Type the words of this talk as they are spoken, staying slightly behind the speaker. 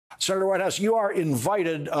Senator Whitehouse, you are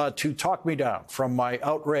invited to talk me down from my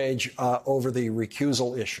outrage over the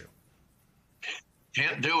recusal issue.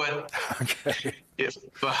 Can't do it. Okay. If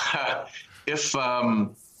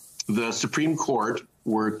the Supreme Court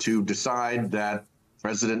were to decide that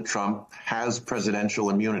President Trump has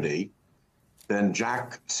presidential immunity, then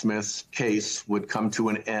Jack Smith's case would come to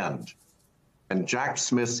an end. And Jack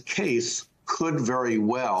Smith's case could very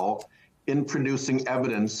well, in producing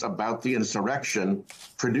evidence about the insurrection,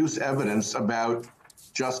 produce evidence about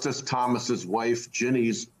Justice Thomas's wife,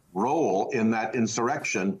 Ginny's role in that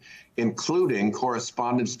insurrection, including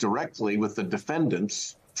correspondence directly with the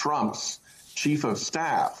defendants, Trump's chief of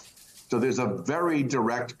staff. So there's a very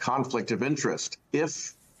direct conflict of interest.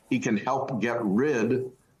 If he can help get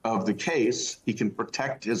rid of the case, he can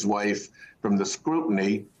protect his wife from the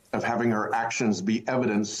scrutiny of having her actions be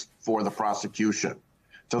evidence for the prosecution.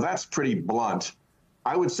 So that's pretty blunt.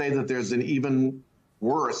 I would say that there's an even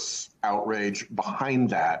worse outrage behind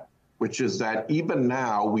that, which is that even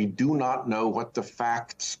now we do not know what the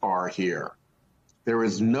facts are here. There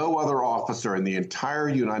is no other officer in the entire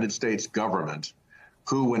United States government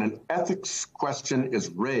who, when an ethics question is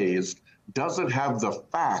raised, doesn't have the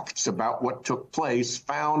facts about what took place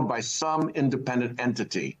found by some independent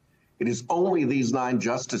entity. It is only these 9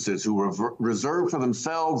 justices who reserve for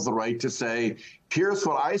themselves the right to say, here's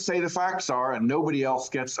what I say the facts are, and nobody else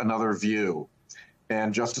gets another view.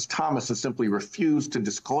 And Justice Thomas has simply refused to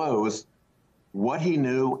disclose what he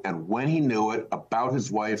knew and when he knew it about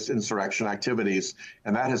his wife's insurrection activities,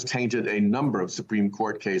 and that has tainted a number of Supreme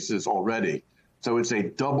Court cases already. So it's a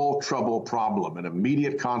double trouble problem, an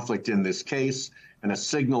immediate conflict in this case and a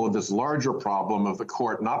signal of this larger problem of the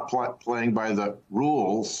court not playing by the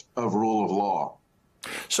rules of rule of law.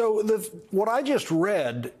 So what I just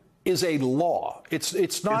read is a law.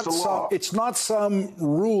 It's not some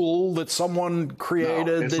rule that someone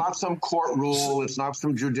created. No, it's not some court rule. It's not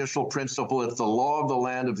some judicial principle. It's the law of the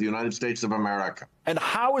land of the United States of America. And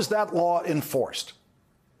how is that law enforced?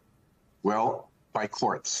 Well, by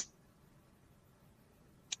courts.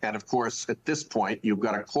 And of course, at this point, you've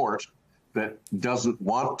got a court that doesn't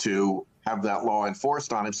want to have that law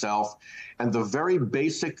enforced on itself. And the very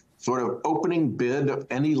basic sort of opening bid of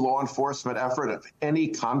any law enforcement effort, of any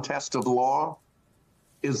contest of law,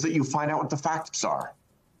 is that you find out what the facts are.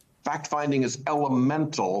 Fact-finding is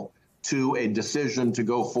elemental to a decision to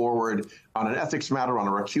go forward on an ethics matter, on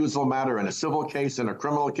a recusal matter, in a civil case, in a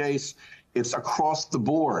criminal case. It's across the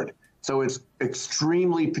board. So it's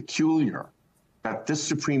extremely peculiar that this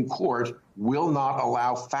Supreme Court will not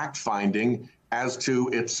allow fact-finding as to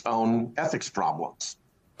its own ethics problems.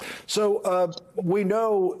 So we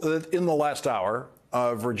know that in the last hour,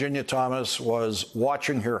 Virginia Thomas was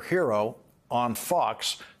watching her hero on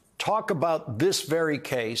Fox talk about this very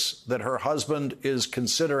case that her husband is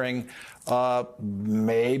considering,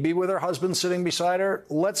 maybe with her husband sitting beside her.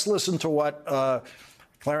 Let's listen to what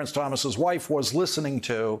Clarence Thomas's wife was listening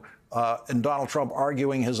to and Donald Trump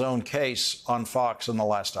arguing his own case on Fox in the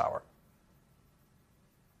last hour.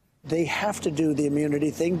 They have to do the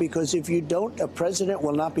immunity thing, because if you don't, a president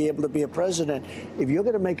will not be able to be a president. If you're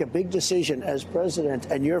going to make a big decision as president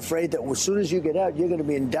and you're afraid that as soon as you get out, you're going to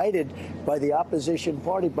be indicted by the opposition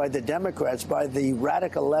party, by the Democrats, by the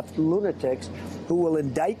radical left lunatics who will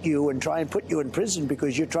indict you and try and put you in prison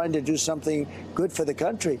because you're trying to do something good for the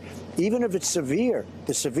country, even if it's severe,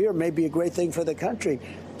 the severe may be a great thing for the country.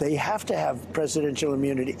 They have to have presidential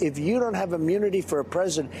immunity. If you don't have immunity for a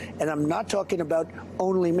president, and I'm not talking about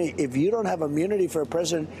only me, if you don't have immunity for a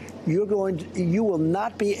president, you will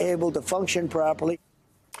not be able to function properly.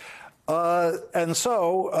 And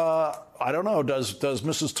so, I don't know, does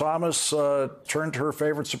Mrs. Thomas turn to her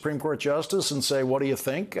favorite Supreme Court justice and say, what do you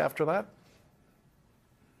think after that?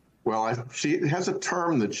 Well, she has a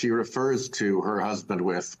term that she refers to her husband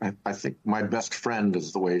with. I think my best friend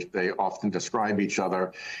is the way they often describe each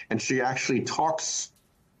other. And she actually talks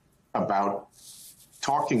about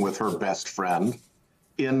talking with her best friend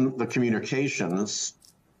in the communications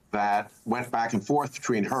that went back and forth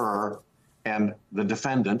between her and the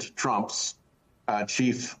defendant, Trump's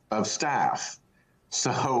chief of staff.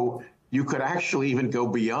 So you could actually even go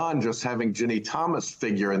beyond just having Ginny Thomas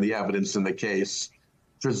figure in the evidence in the case.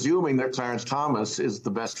 Presuming that Clarence Thomas is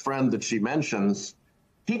the best friend that she mentions,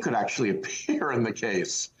 he could actually appear in the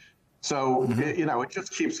case. So, you know, it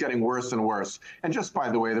just keeps getting worse and worse. And just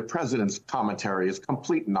by the way, the president's commentary is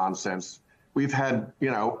complete nonsense. We've had,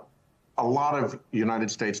 you know, a lot of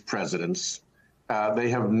United States presidents.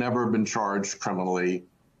 They have never been charged criminally.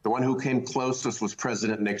 The one who came closest was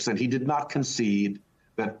President Nixon. He did not concede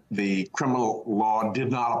that the criminal law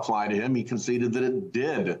did not apply to him. He conceded that it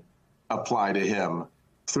did apply to him.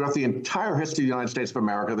 throughout the entire history of the United States of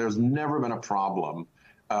America, there's never been a problem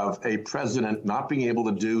of a president not being able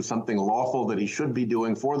to do something lawful that he should be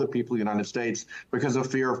doing for the people of the United States because of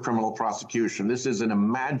fear of criminal prosecution. This is an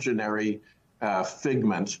imaginary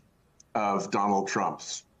figment of Donald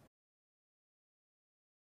Trump's.